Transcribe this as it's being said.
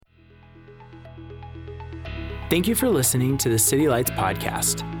Thank you for listening to the City Lights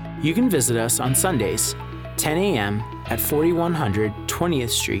podcast. You can visit us on Sundays, 10 a.m. at 4100 20th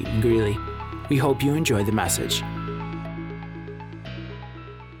Street in Greeley. We hope you enjoy the message.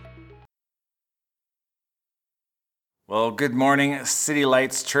 Well, good morning, City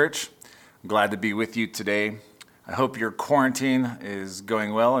Lights Church. I'm glad to be with you today. I hope your quarantine is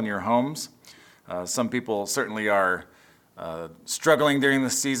going well in your homes. Some people certainly are struggling during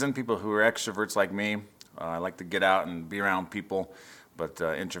this season, people who are extroverts like me. I like to get out and be around people, but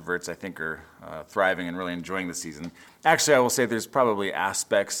introverts, I think, are thriving and really enjoying the season. Actually, I will say there's probably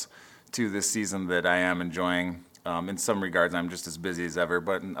aspects to this season that I am enjoying. In some regards, I'm just as busy as ever,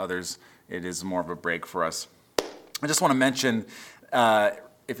 but in others, it is more of a break for us. I just want to mention,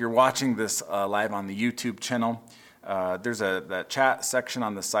 if you're watching this live on the YouTube channel, there's that chat section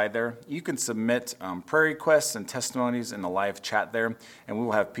on the side there. You can submit prayer requests and testimonies in the live chat there, and we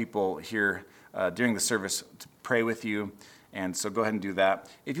will have people here during the service to pray with you. And so go ahead and do that.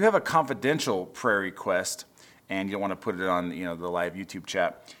 If you have a confidential prayer request and you don't want to put it on the live YouTube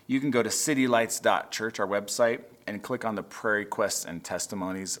chat, you can go to citylights.church, our website, and click on the prayer requests and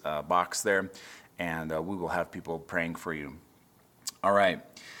testimonies box there, and we will have people praying for you. All right.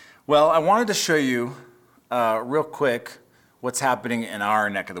 Well, I wanted to show you real quick what's happening in our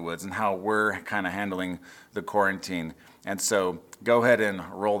neck of the woods and how we're kind of handling the quarantine. And so go ahead and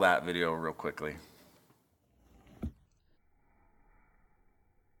roll that video real quickly.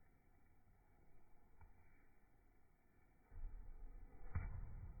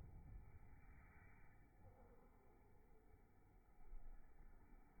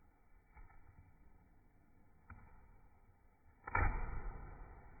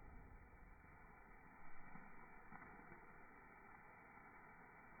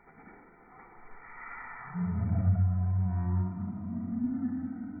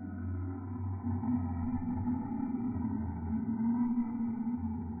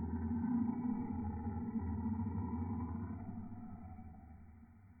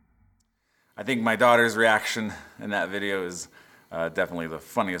 I think my daughter's reaction in that video is definitely the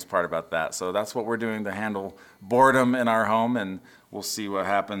funniest part about that. So that's what we're doing to handle boredom in our home, and we'll see what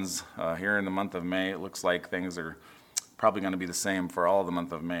happens here in the month of May. It looks like things are probably going to be the same for all the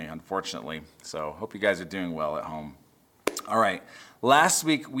month of May, unfortunately. So hope you guys are doing well at home. All right, last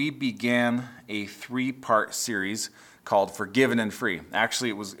week we began a 3-part series called Forgiven and Free. Actually,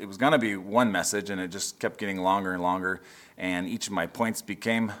 it was going to be one message, and it just kept getting longer and longer, and each of my points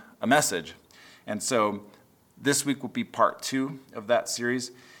became a message. And so this week will be part 2 of that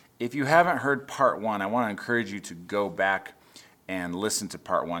series. If you haven't heard part 1, I want to encourage you to go back and listen to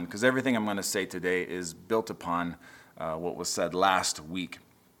part 1, because everything I'm going to say today is built upon what was said last week.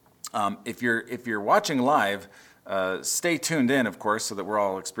 If you're watching live, stay tuned in, of course, so that we're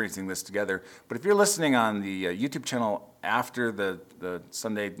all experiencing this together. But if you're listening on the YouTube channel after the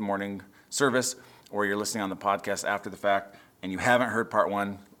Sunday morning service, or you're listening on the podcast after the fact, and you haven't heard part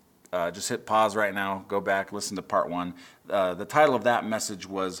 1, just hit pause right now, go back, listen to part 1. The title of that message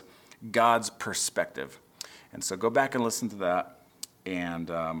was God's Perspective. And so go back and listen to that, and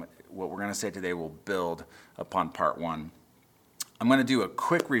what we're going to say today will build upon part 1. I'm going to do a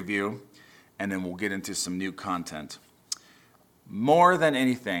quick review, and then we'll get into some new content. More than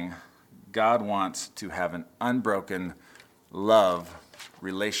anything, God wants to have an unbroken love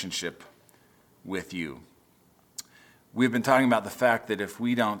relationship with you. We've been talking about the fact that if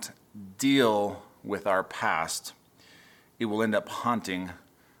we don't deal with our past, it will end up haunting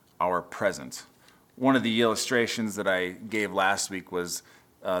our present. One of the illustrations that I gave last week was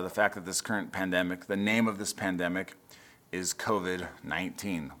the fact that this current pandemic, the name of this pandemic is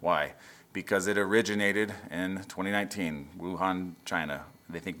COVID-19. Why? Because it originated in 2019, Wuhan, China.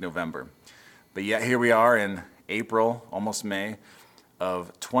 They think November. But yet here we are in April, almost May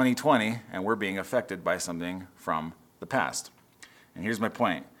of 2020, and we're being affected by something from the past. And here's my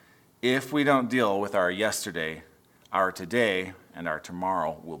point. If we don't deal with our yesterday, our today and our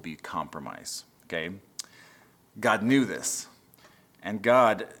tomorrow will be compromised. Okay? God knew this. And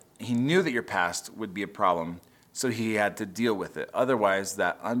God, He knew that your past would be a problem, so He had to deal with it. Otherwise,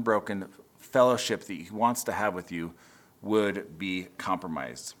 that unbroken fellowship that He wants to have with you would be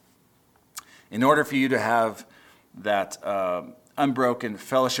compromised. In order for you to have that unbroken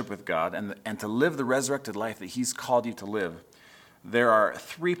fellowship with God and to live the resurrected life that He's called you to live, there are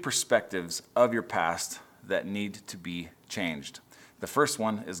 3 perspectives of your past that need to be changed. The first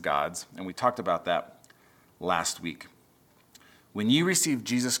one is God's, and we talked about that last week. When you receive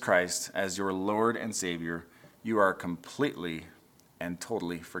Jesus Christ as your Lord and Savior, you are completely and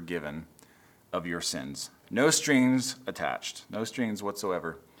totally forgiven of your sins. No strings attached, no strings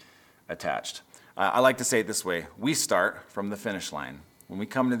whatsoever attached. I like to say it this way. We start from the finish line. When we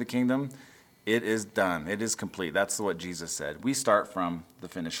come into the kingdom, it is done. It is complete. That's what Jesus said. We start from the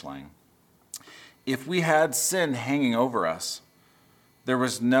finish line. If we had sin hanging over us, there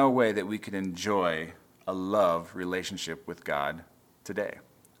was no way that we could enjoy a love relationship with God today.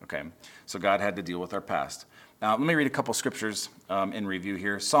 Okay, so God had to deal with our past. Now, let me read a couple scriptures in review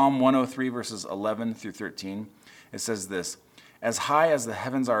here. Psalm 103, verses 11 through 13. It says this, "As high as the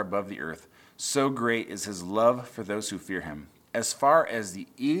heavens are above the earth, so great is his love for those who fear him. As far as the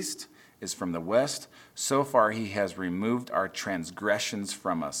east is from the west, so far he has removed our transgressions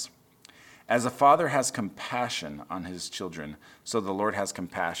from us. As a father has compassion on his children, so the Lord has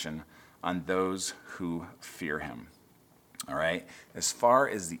compassion on those who fear him." All right? As far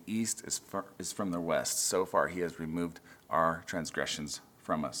as the east is from the west, so far he has removed our transgressions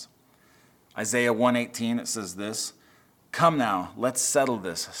from us. Isaiah 1:18, it says this, "Come now, let's settle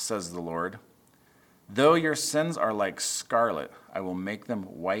this, says the Lord. Though your sins are like scarlet, I will make them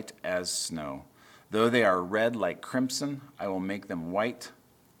white as snow. Though they are red like crimson, I will make them white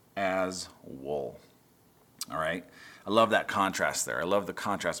as wool." All right? I love that contrast there. I love the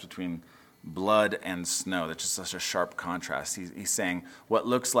contrast between blood and snow. That's just such a sharp contrast. He's saying, what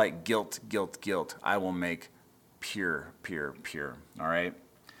looks like guilt, I will make pure. All right?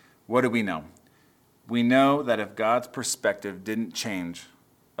 What do we know? We know that if God's perspective didn't change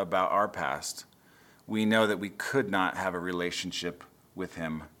about our past, we know that we could not have a relationship with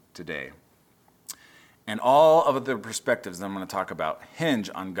him today. And all of the perspectives that I'm going to talk about hinge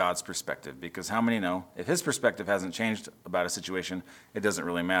on God's perspective, because how many know if his perspective hasn't changed about a situation, it doesn't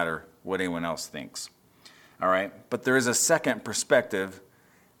really matter what anyone else thinks. All right? But there is a second perspective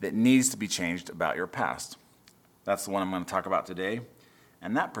that needs to be changed about your past. That's the one I'm going to talk about today.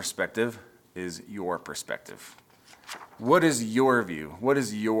 And that perspective is your perspective. What is your view? What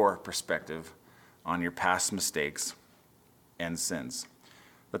is your perspective on your past mistakes and sins?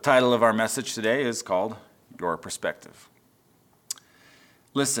 The title of our message today is called Your Perspective.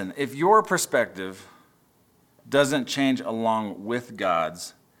 Listen, if your perspective doesn't change along with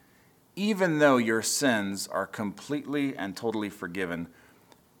God's, even though your sins are completely and totally forgiven,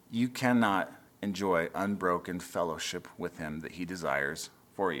 you cannot enjoy unbroken fellowship with him that he desires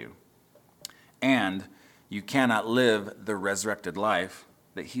for you. And you cannot live the resurrected life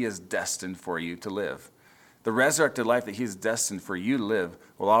that he is destined for you to live. The resurrected life that he is destined for you to live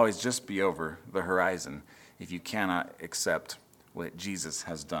will always just be over the horizon if you cannot accept what Jesus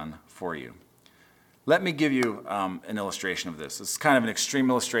has done for you. Let me give you an illustration of this. It's kind of an extreme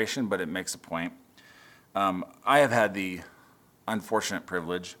illustration, but it makes a point. I have had the unfortunate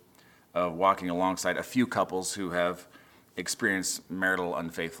privilege of walking alongside a few couples who have experienced marital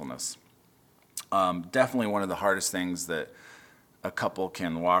unfaithfulness. Definitely one of the hardest things that a couple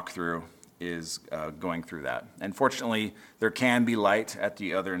can walk through is going through that. And fortunately, there can be light at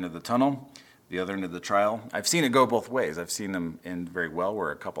the other end of the tunnel, the other end of the trial. I've seen it go both ways. I've seen them end very well, where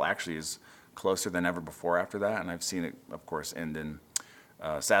a couple actually is closer than ever before after that, and I've seen it, of course, end in,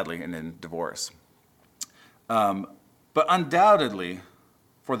 sadly, end in divorce. But undoubtedly,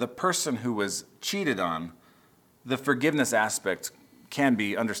 for the person who was cheated on, the forgiveness aspect can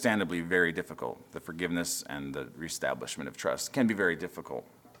be understandably very difficult. The forgiveness and the reestablishment of trust can be very difficult.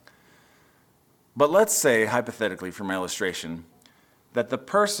 But let's say, hypothetically, for my illustration, that the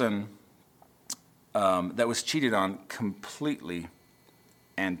person that was cheated on completely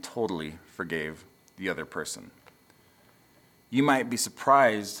and totally forgave the other person. You might be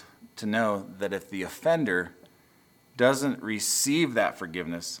surprised to know that if the offender doesn't receive that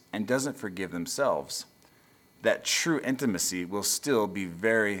forgiveness and doesn't forgive themselves, that true intimacy will still be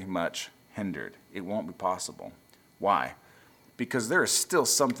very much hindered. It won't be possible. Why? Because there is still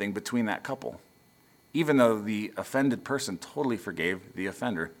something between that couple. Even though the offended person totally forgave the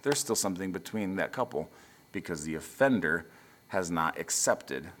offender, there's still something between that couple because the offender has not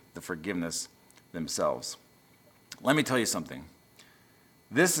accepted the forgiveness themselves. Let me tell you something.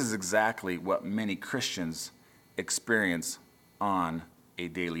 This is exactly what many Christians experience on a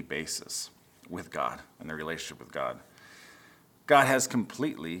daily basis with God and their relationship with God. God has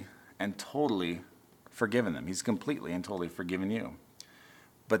completely and totally forgiven them. He's completely and totally forgiven you.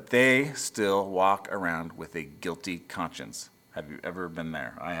 But they still walk around with a guilty conscience. Have you ever been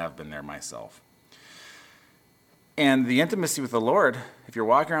there? I have been there myself. And the intimacy with the Lord, if you're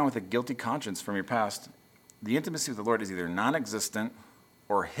walking around with a guilty conscience from your past, the intimacy with the Lord is either non-existent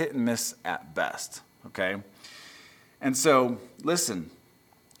or hit and miss at best, okay? And so, listen,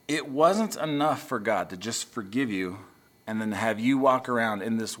 it wasn't enough for God to just forgive you and then have you walk around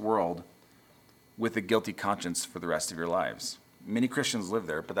in this world with a guilty conscience for the rest of your lives. Many Christians live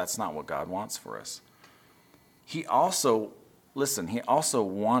there, but that's not what God wants for us. He also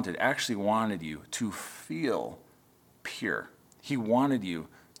actually wanted you to feel pure. He wanted you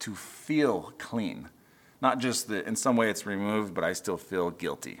to feel clean. Not just that in some way it's removed, but I still feel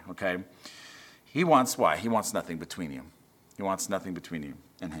guilty, okay? Why? He wants nothing between you. He wants nothing between you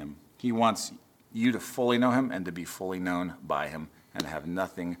and him. He wants you to fully know him and to be fully known by him and have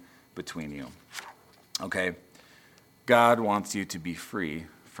nothing between you, okay? God wants you to be free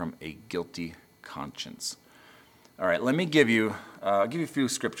from a guilty conscience. All right, let me give you a few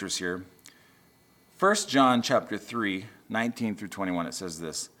scriptures here. 1 John chapter 3, 19 through 21, it says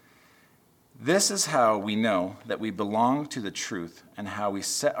this. This is how we know that we belong to the truth and how we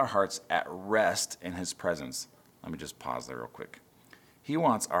set our hearts at rest in his presence. Let me just pause there real quick. He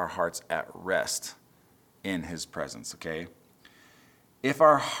wants our hearts at rest in his presence, okay? If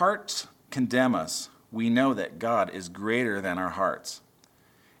our hearts condemn us, we know that God is greater than our hearts,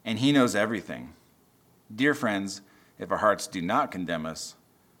 and he knows everything. Dear friends, if our hearts do not condemn us,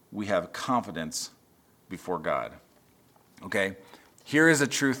 we have confidence before God. Okay? Here is a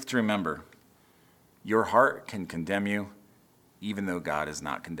truth to remember. Your heart can condemn you even though God is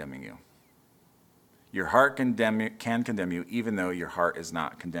not condemning you. Your heart can condemn you even though your heart is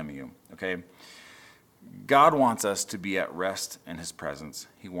not condemning you. Okay? God wants us to be at rest in his presence.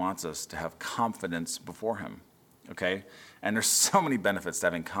 He wants us to have confidence before him. Okay? And there's so many benefits to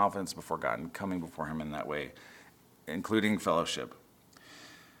having confidence before God and coming before him in that way, including fellowship.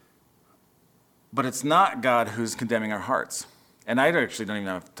 But it's not God who's condemning our hearts. And I actually don't even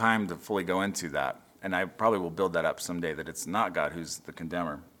have time to fully go into that. And I probably will build that up someday, that it's not God who's the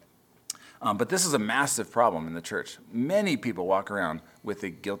condemner. But this is a massive problem in the church. Many people walk around with a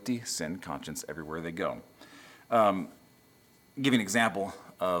guilty sin conscience everywhere they go. Give you an example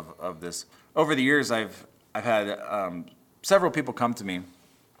of this. Over the years, I've had several people come to me,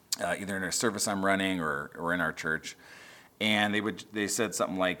 either in a service I'm running or in our church, and they said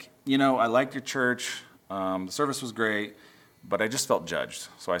something like, I liked your church, the service was great, but I just felt judged,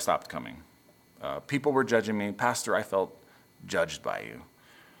 so I stopped coming. People were judging me. Pastor, I felt judged by you.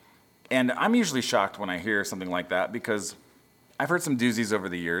 And I'm usually shocked when I hear something like that because I've heard some doozies over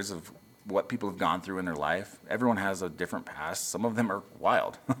the years of what people have gone through in their life. Everyone has a different past. Some of them are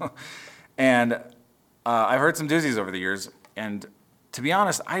wild. And I've heard some doozies over the years. And to be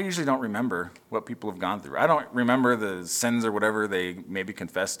honest, I usually don't remember what people have gone through. I don't remember the sins or whatever they maybe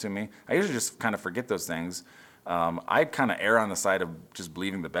confessed to me. I usually just kind of forget those things. I kind of err on the side of just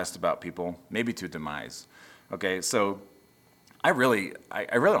believing the best about people, maybe to a demise. Okay, so I really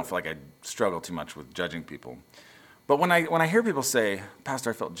don't feel like I struggle too much with judging people. But when I hear people say,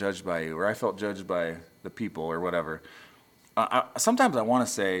 Pastor, I felt judged by you, or I felt judged by the people, or whatever, sometimes I want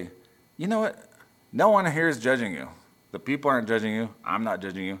to say, you know what? No one here is judging you. The people aren't judging you. I'm not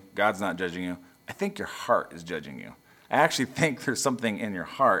judging you. God's not judging you. I think your heart is judging you. I actually think there's something in your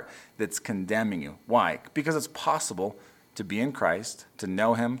heart that's condemning you. Why? Because it's possible to be in Christ, to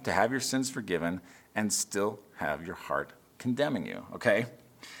know him, to have your sins forgiven, and still have your heart condemning you, okay?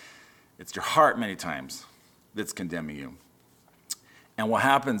 It's your heart many times that's condemning you. And what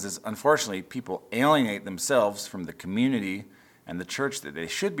happens is, unfortunately, people alienate themselves from the community and the church that they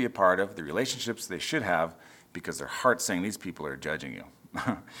should be a part of, the relationships they should have, because their heart's saying these people are judging you.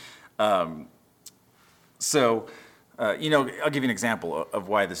 I'll give you an example of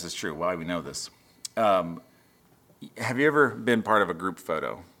why this is true, why we know this. Have you ever been part of a group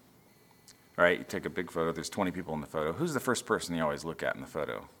photo? All right, you take a big photo, there's 20 people in the photo. Who's the first person you always look at in the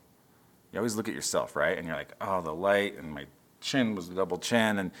photo? You always look at yourself, right? And you're like, oh, the light, and my chin was a double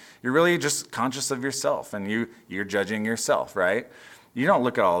chin, and you're really just conscious of yourself, and you're judging yourself, right? You don't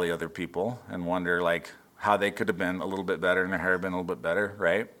look at all the other people and wonder, like, how they could have been a little bit better and their hair been a little bit better,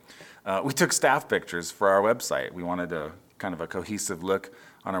 right? We took staff pictures for our website. We wanted a kind of a cohesive look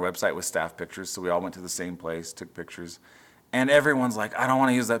on our website with staff pictures, so we all went to the same place, took pictures. And everyone's like, I don't want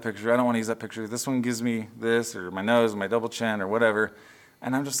to use that picture. I don't want to use that picture. This one gives me this, or my nose, my double chin, or whatever.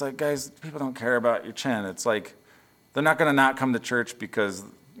 And I'm just like, guys, people don't care about your chin. It's like, they're not going to not come to church because,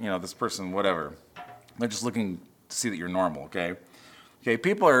 this person, whatever. They're just looking to see that you're normal, okay? Okay,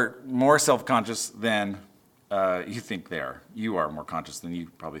 people are more self-conscious than you think they are. You are more conscious than you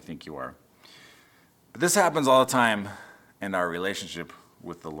probably think you are. But this happens all the time in our relationship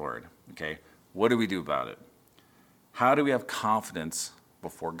with the Lord, okay? What do we do about it? How do we have confidence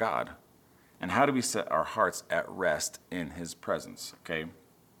before God? And how do we set our hearts at rest in his presence, okay?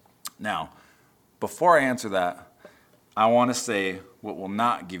 Now, before I answer that, I want to say what will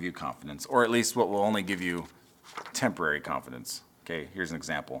not give you confidence, or at least what will only give you temporary confidence. Okay, here's an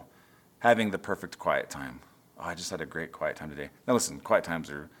example. Having the perfect quiet time oh, I just had a great quiet time today. Now listen, quiet times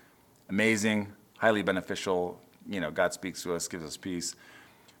are amazing, highly beneficial. God speaks to us, gives us peace.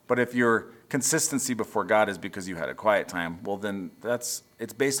 But if your consistency before God is because you had a quiet time, well then it's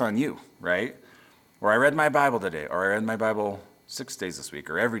based on you, right? Or I read my Bible today, or I read my Bible 6 days this week,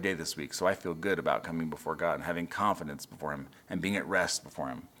 or every day this week, so I feel good about coming before God and having confidence before him and being at rest before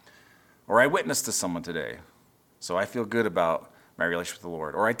him. Or I witnessed to someone today, so I feel good about my relationship with the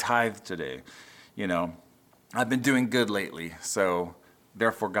Lord. Or I tithed today. I've been doing good lately, so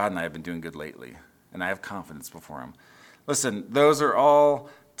therefore God and I have been doing good lately, and I have confidence before him. Listen, those are all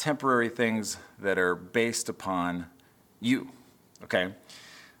temporary things that are based upon you, okay?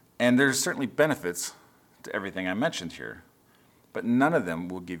 And there's certainly benefits to everything I mentioned here, but none of them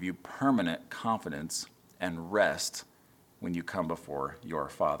will give you permanent confidence and rest when you come before your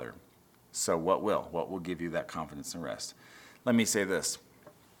Father. So what will? What will give you that confidence and rest? Let me say this.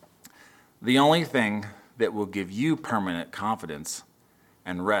 The only thing that will give you permanent confidence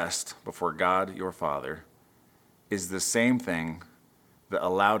and rest before God, your Father, is the same thing that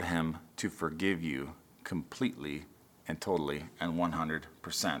allowed him to forgive you completely and totally and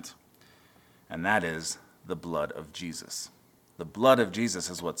 100%. And that is the blood of Jesus. The blood of Jesus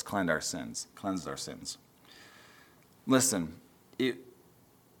is what's cleansed our sins. Listen, if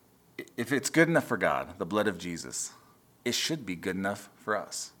it's good enough for God, the blood of Jesus, it should be good enough for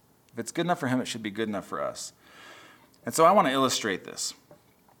us. If it's good enough for him, it should be good enough for us. And so I want to illustrate this,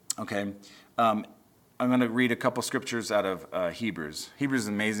 okay? I'm going to read a couple scriptures out of Hebrews. Hebrews is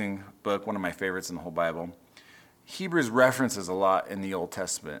an amazing book, one of my favorites in the whole Bible. Hebrews references a lot in the Old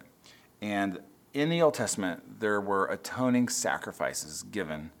Testament. And in the Old Testament, there were atoning sacrifices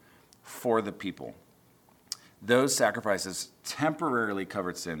given for the people. Those sacrifices temporarily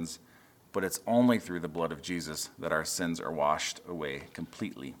covered sins, but it's only through the blood of Jesus that our sins are washed away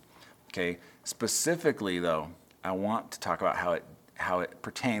completely. Okay? Specifically, though, I want to talk about how it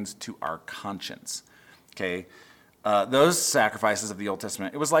pertains to our conscience. Okay? Those sacrifices of the Old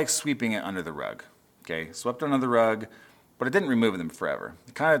Testament, it was like sweeping it under the rug. Okay? Swept under the rug, but it didn't remove them forever.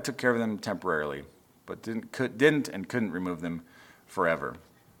 It kind of took care of them temporarily, but didn't and couldn't remove them forever.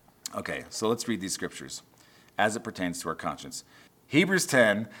 Okay, so let's read these scriptures as it pertains to our conscience. Hebrews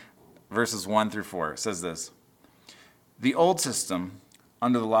 10, verses 1 through 4 says this: The old system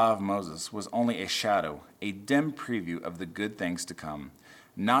under the law of Moses was only a shadow, a dim preview of the good things to come,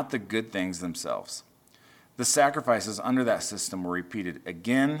 not the good things themselves. The sacrifices under that system were repeated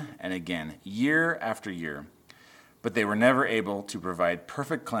again and again, year after year, but they were never able to provide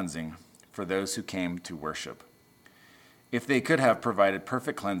perfect cleansing for those who came to worship. If they could have provided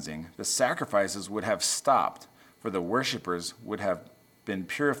perfect cleansing, the sacrifices would have stopped, for the worshipers would have been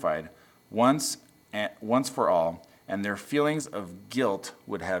purified once for all, and their feelings of guilt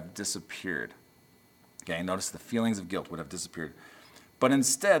would have disappeared. Okay, notice the feelings of guilt would have disappeared. But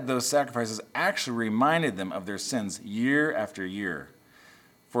instead, those sacrifices actually reminded them of their sins year after year,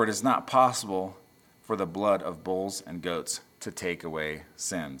 for it is not possible for the blood of bulls and goats to take away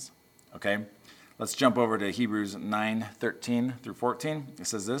sins. Okay? Let's jump over to Hebrews 9:13 through 14. It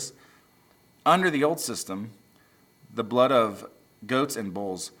says this: Under the old system, the blood of goats and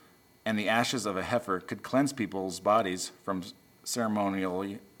bulls and the ashes of a heifer could cleanse people's bodies from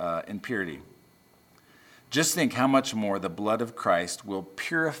ceremonial impurity. Just think how much more the blood of Christ will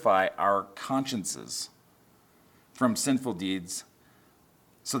purify our consciences from sinful deeds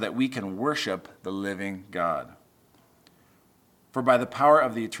so that we can worship the living God. For by the power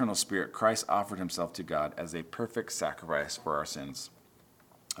of the eternal Spirit, Christ offered himself to God as a perfect sacrifice for our sins.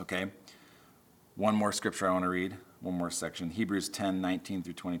 Okay, one more scripture I want to read, one more section, Hebrews 10:19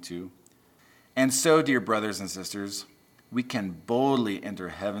 through 22. And so, dear brothers and sisters, we can boldly enter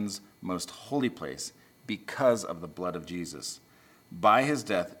heaven's most holy place because of the blood of Jesus. By his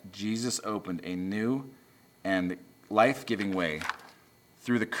death, Jesus opened a new and life-giving way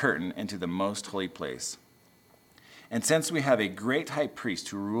through the curtain into the most holy place. And since we have a great high priest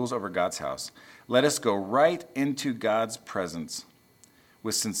who rules over God's house, let us go right into God's presence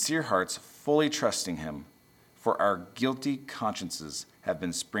with sincere hearts, fully trusting him. For our guilty consciences have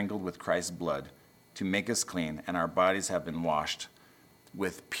been sprinkled with Christ's blood to make us clean, and our bodies have been washed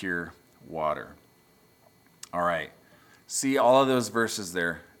with pure water. All right. See, all of those verses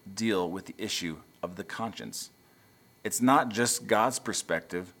there deal with the issue of the conscience. It's not just God's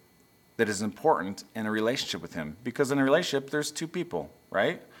perspective that is important in a relationship with him, because in a relationship, there's two people,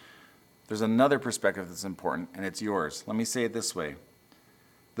 right? There's another perspective that's important, and it's yours. Let me say it this way.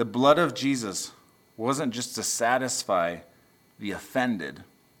 The blood of Jesus wasn't just to satisfy the offended,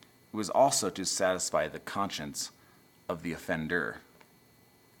 it was also to satisfy the conscience of the offender.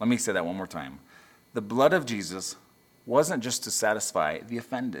 Let me say that one more time. the blood of Jesus wasn't just to satisfy the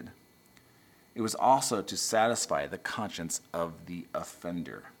offended. It was also to satisfy the conscience of the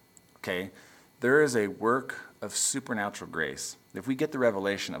offender. Okay? There is a work of supernatural grace. If we get the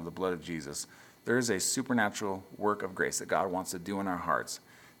revelation of the blood of Jesus, there is a supernatural work of grace that God wants to do in our hearts,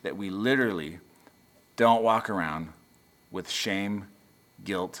 that we literally don't walk around with shame,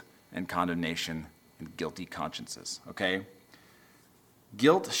 guilt, and condemnation and guilty consciences. Okay?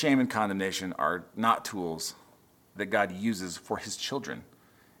 Guilt, shame, and condemnation are not tools that God uses for his children.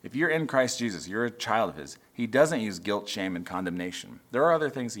 If you're in Christ Jesus, you're a child of his. He doesn't use guilt, shame, and condemnation. There are other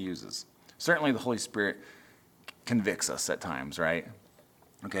things he uses. Certainly the Holy Spirit convicts us at times, right?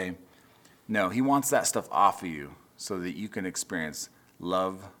 Okay? No, he wants that stuff off of you so that you can experience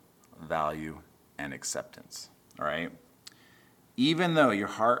love, value, and acceptance. All right? Even though your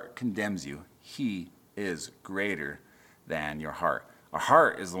heart condemns you, he is greater than your heart. Our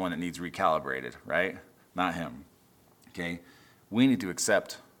heart is the one that needs recalibrated, right? Not him. Okay? We need to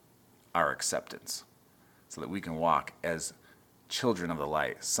accept our acceptance so that we can walk as children of the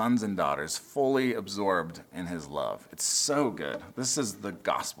light, sons and daughters, fully absorbed in his love. It's so good. This is the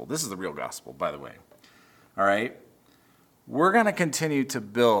gospel. This is the real gospel, by the way. All right? We're going to continue to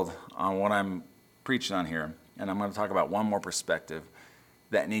build on what I'm preaching on here, and I'm going to talk about one more perspective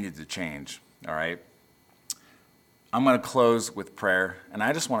that needed to change. All right? I'm going to close with prayer, and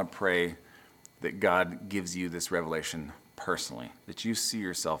I just want to pray that God gives you this revelation personally, that you see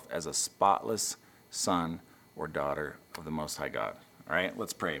yourself as a spotless son or daughter of the Most High God. All right,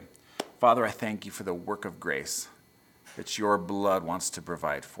 let's pray. Father, I thank you for the work of grace that your blood wants to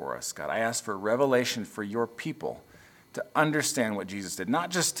provide for us. God, I ask for revelation for your people to understand what Jesus did, not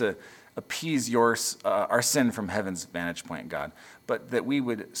just to appease our sin from heaven's vantage point, God, but that we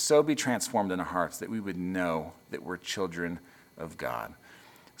would so be transformed in our hearts that we would know that we're children of God.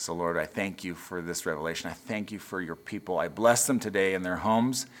 So, Lord, I thank you for this revelation. I thank you for your people. I bless them today in their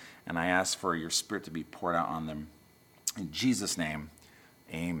homes, and I ask for your Spirit to be poured out on them. In Jesus' name,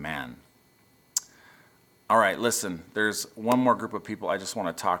 amen. All right, listen, there's one more group of people I just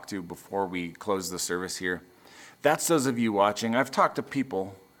want to talk to before we close the service here. That's those of you watching. I've talked to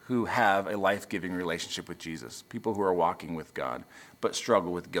people who have a life-giving relationship with Jesus, people who are walking with God, but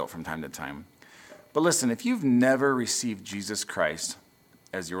struggle with guilt from time to time. But listen, if you've never received Jesus Christ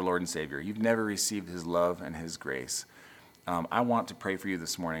as your Lord and Savior, you've never received his love and his grace, I want to pray for you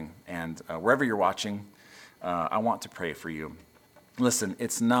this morning. And wherever you're watching, I want to pray for you. Listen,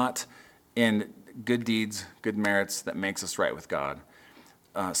 it's not in good deeds, good merits that makes us right with God.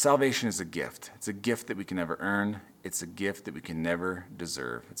 Salvation is a gift. It's a gift that we can never earn. It's a gift that we can never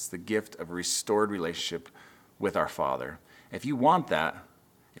deserve. It's the gift of a restored relationship with our Father. If you want that,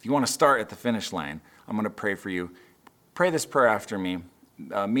 if you want to start at the finish line, I'm going to pray for you. Pray this prayer after me.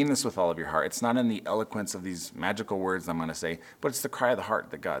 Mean this with all of your heart. It's not in the eloquence of these magical words I'm going to say, but it's the cry of the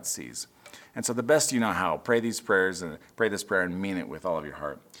heart that God sees. And so the best you know how, pray these prayers and pray this prayer and mean it with all of your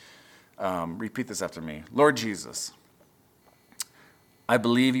heart. Repeat this after me. Lord Jesus, I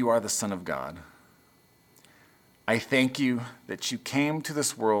believe you are the Son of God. I thank you that you came to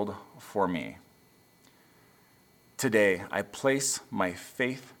this world for me. Today, I place my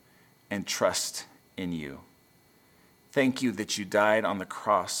faith and trust in you. Thank you that you died on the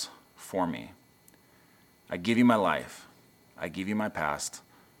cross for me. I give you my life. I give you my past.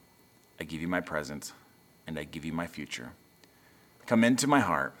 I give you my present. And I give you my future. Come into my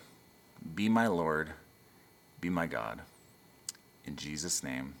heart. Be my Lord. Be my God. In Jesus'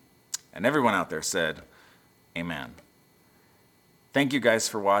 name. And everyone out there said, amen. Thank you guys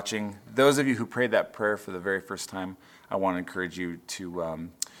for watching. Those of you who prayed that prayer for the very first time, I want to encourage you to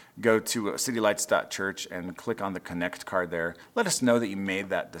go to citylights.church and click on the Connect card there. Let us know that you made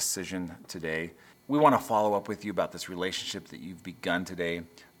that decision today. We want to follow up with you about this relationship that you've begun today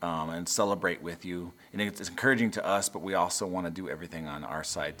and celebrate with you. And it's encouraging to us, but we also want to do everything on our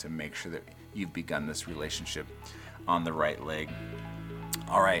side to make sure that you've begun this relationship on the right leg.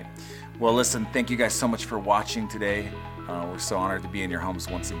 All right. Well, listen, thank you guys so much for watching today. We're so honored to be in your homes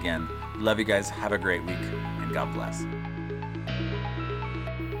once again. Love you guys. Have a great week, and God bless.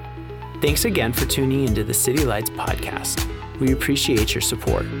 Thanks again for tuning into the City Lights podcast. We appreciate your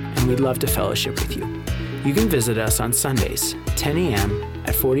support, and we'd love to fellowship with you. You can visit us on Sundays, 10 a.m.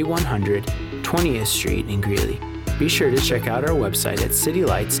 at 4100 20th Street in Greeley. Be sure to check out our website at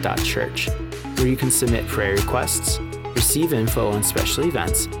citylights.church, where you can submit prayer requests, receive info on special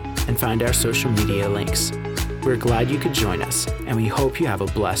events, and find our social media links. We're glad you could join us, and we hope you have a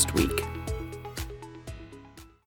blessed week.